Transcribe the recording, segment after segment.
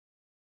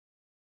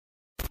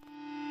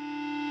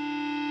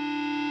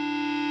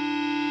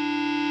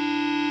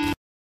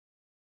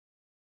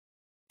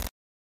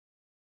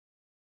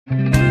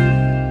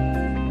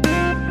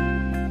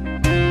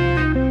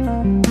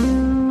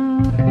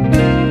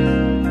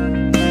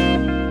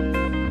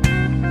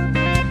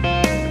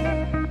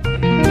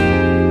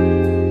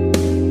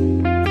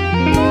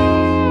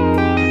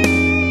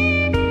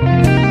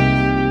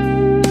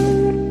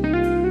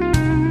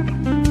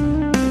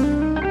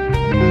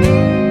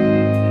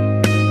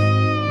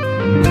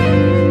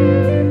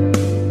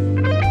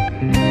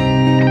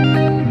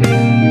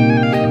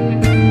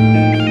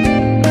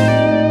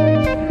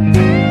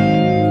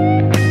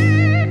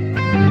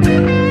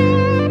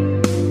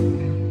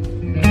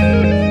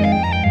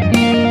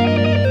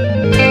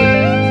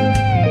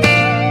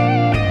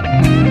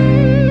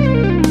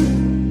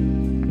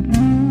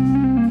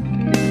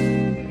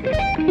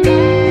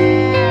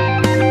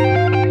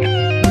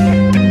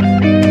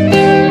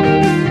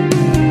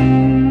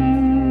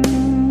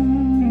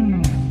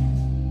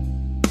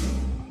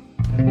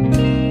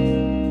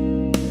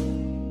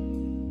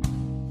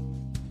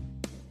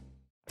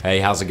Hey,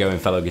 how's it going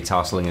fellow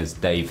Guitar Slingers?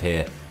 Dave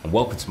here, and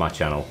welcome to my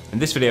channel. In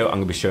this video, I'm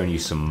going to be showing you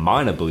some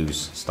minor blues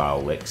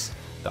style licks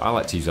that I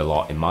like to use a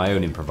lot in my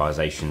own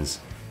improvisations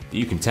that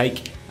you can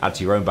take, add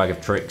to your own bag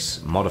of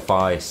tricks,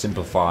 modify,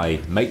 simplify,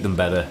 make them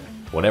better,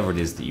 whatever it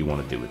is that you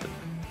want to do with them.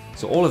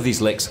 So all of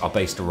these licks are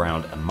based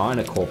around a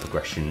minor chord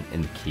progression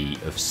in the key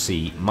of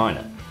C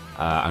minor.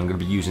 I'm going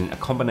to be using a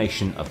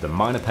combination of the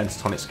minor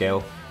pentatonic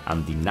scale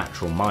and the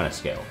natural minor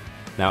scale.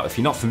 Now, if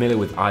you're not familiar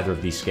with either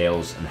of these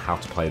scales and how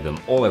to play them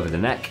all over the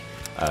neck,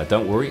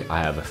 don't worry, I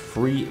have a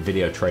free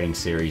video training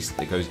series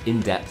that goes in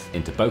depth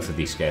into both of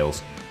these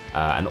scales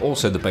and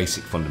also the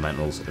basic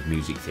fundamentals of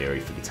music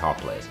theory for guitar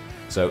players.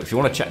 So if you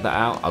want to check that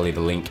out, I'll leave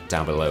a link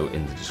down below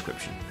in the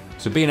description.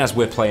 So being as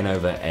we're playing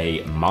over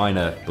a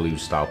minor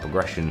blues style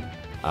progression,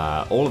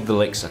 all of the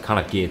licks are kind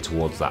of geared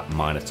towards that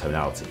minor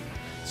tonality.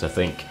 So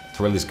think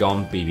Thrill Is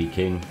Gone, B.B.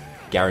 King,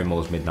 Gary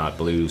Moore's Midnight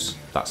Blues,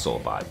 that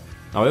sort of vibe.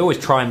 Now I always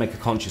try and make a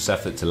conscious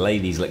effort to lay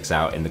these licks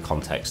out in the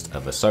context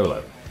of a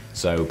solo.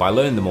 So by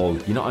learning them all,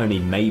 you're not only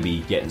maybe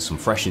getting some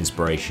fresh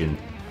inspiration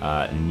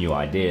and new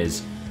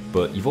ideas,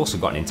 but you've also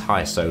got an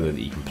entire solo that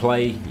you can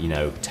play,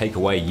 take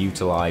away,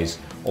 utilize,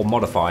 or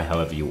modify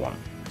however you want.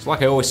 So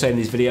like I always say in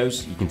these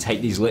videos, you can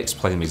take these licks,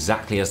 play them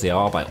exactly as they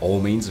are by all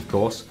means of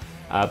course,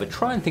 but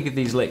try and think of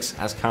these licks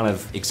as kind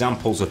of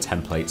examples or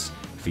templates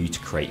for you to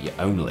create your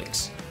own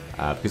licks.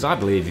 Because I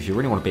believe if you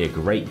really want to be a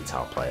great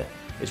guitar player,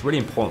 it's really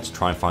important to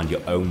try and find your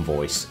own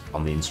voice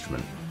on the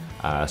instrument.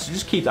 So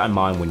just keep that in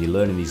mind when you're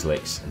learning these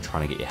licks and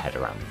trying to get your head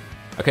around them.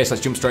 Okay, so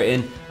let's jump straight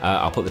in.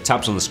 I'll put the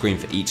tabs on the screen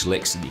for each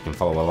lick so that you can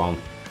follow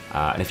along.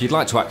 And if you'd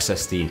like to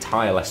access the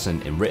entire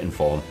lesson in written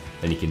form,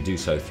 then you can do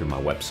so through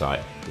my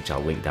website, which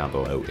I'll link down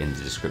below in the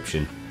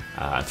description.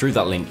 And through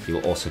that link,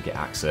 you'll also get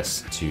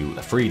access to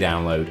a free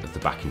download of the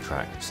backing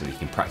track so that you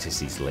can practice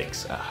these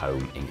licks at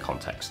home in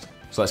context.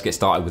 So let's get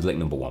started with lick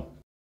number one.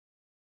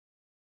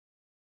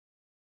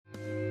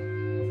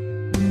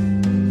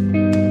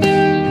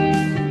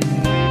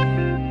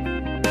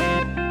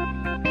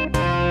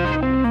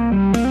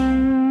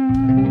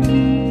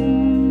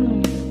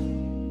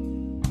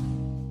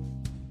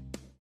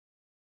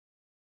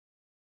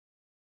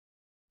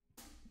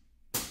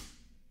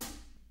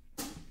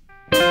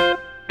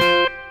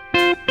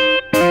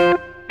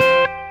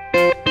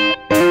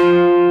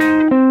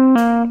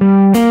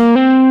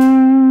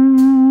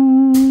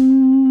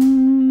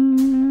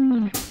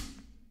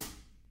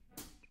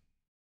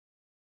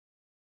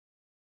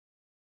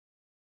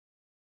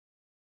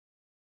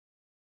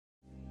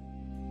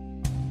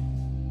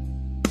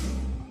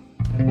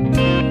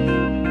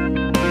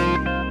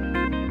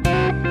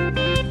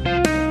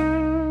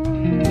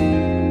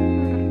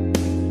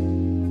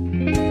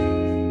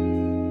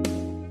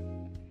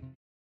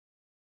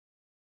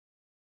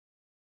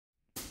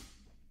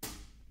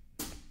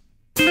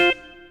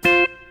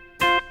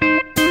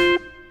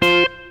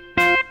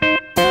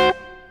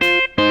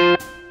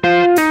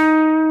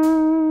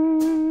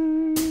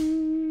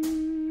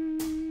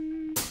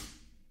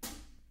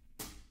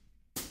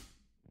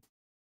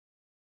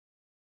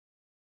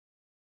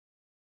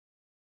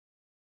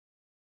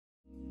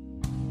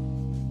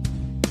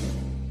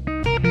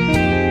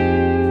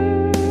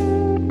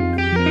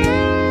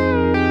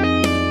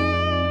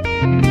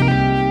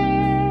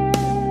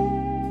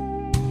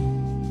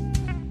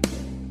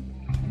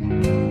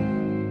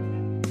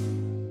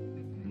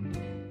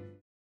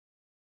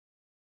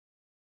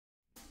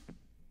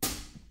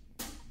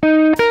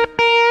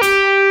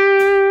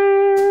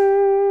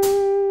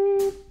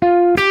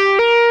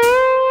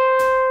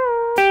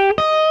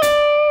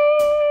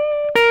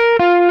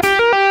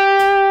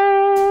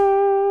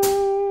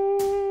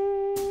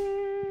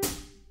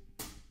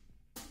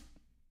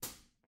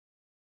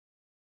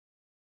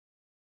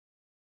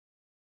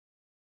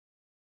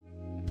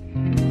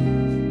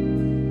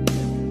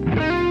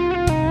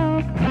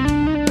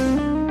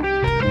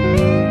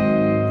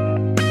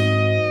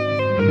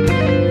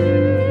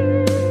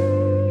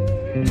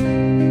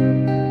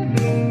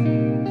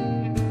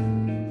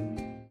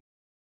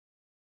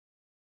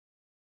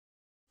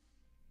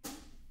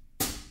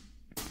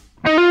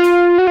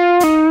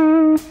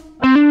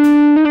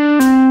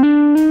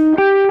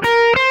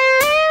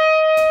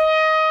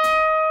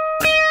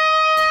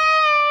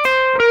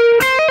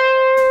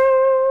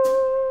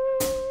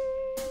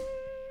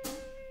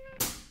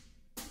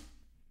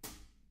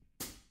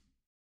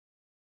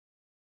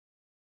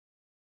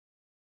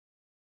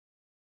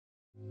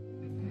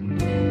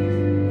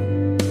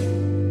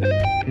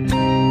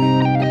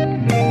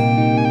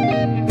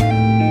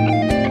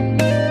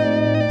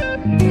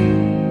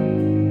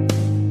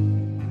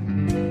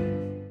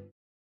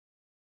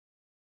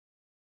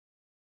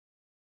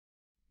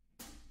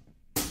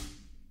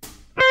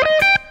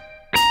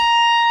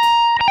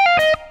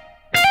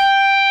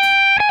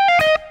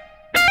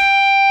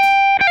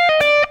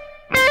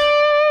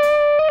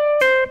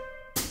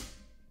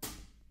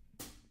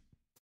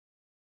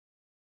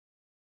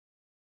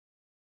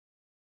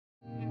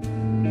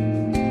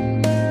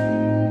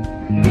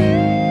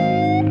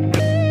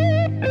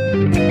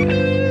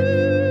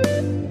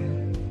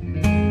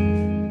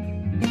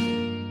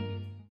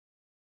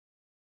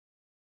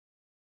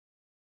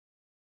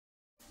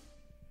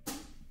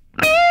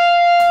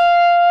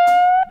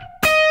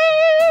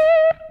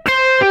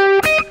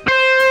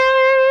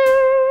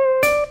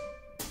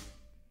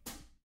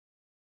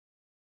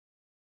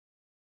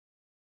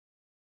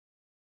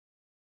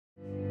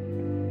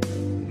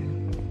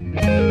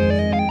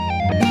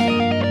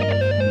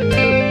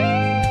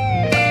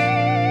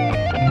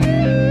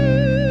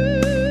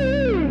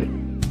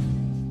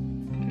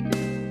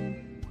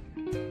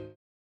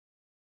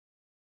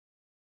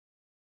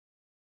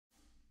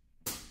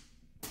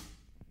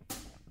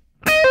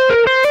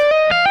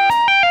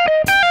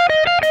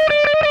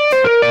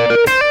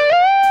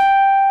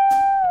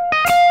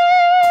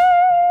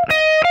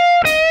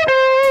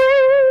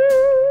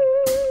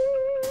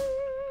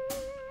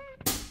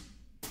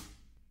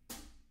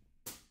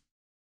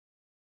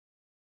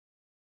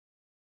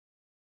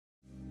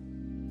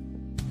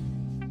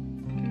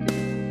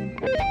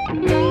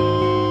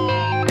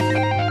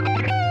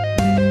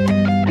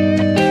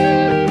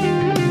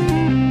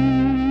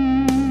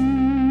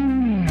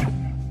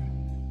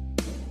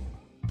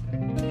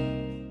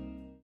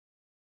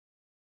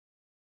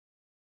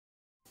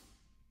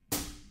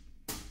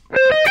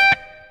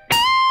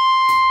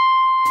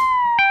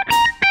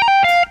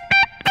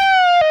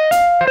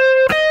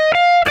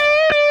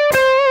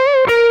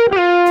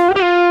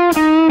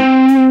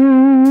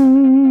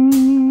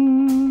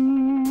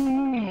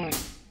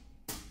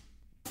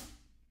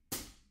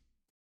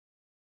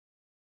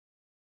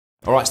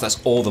 Alright, so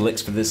that's all the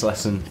licks for this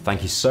lesson.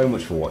 Thank you so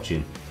much for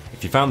watching.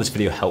 If you found this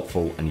video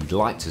helpful and you'd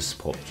like to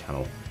support the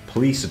channel,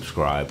 please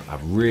subscribe. I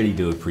really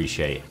do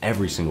appreciate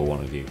every single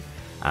one of you,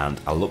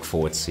 and I look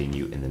forward to seeing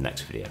you in the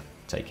next video.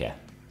 Take care.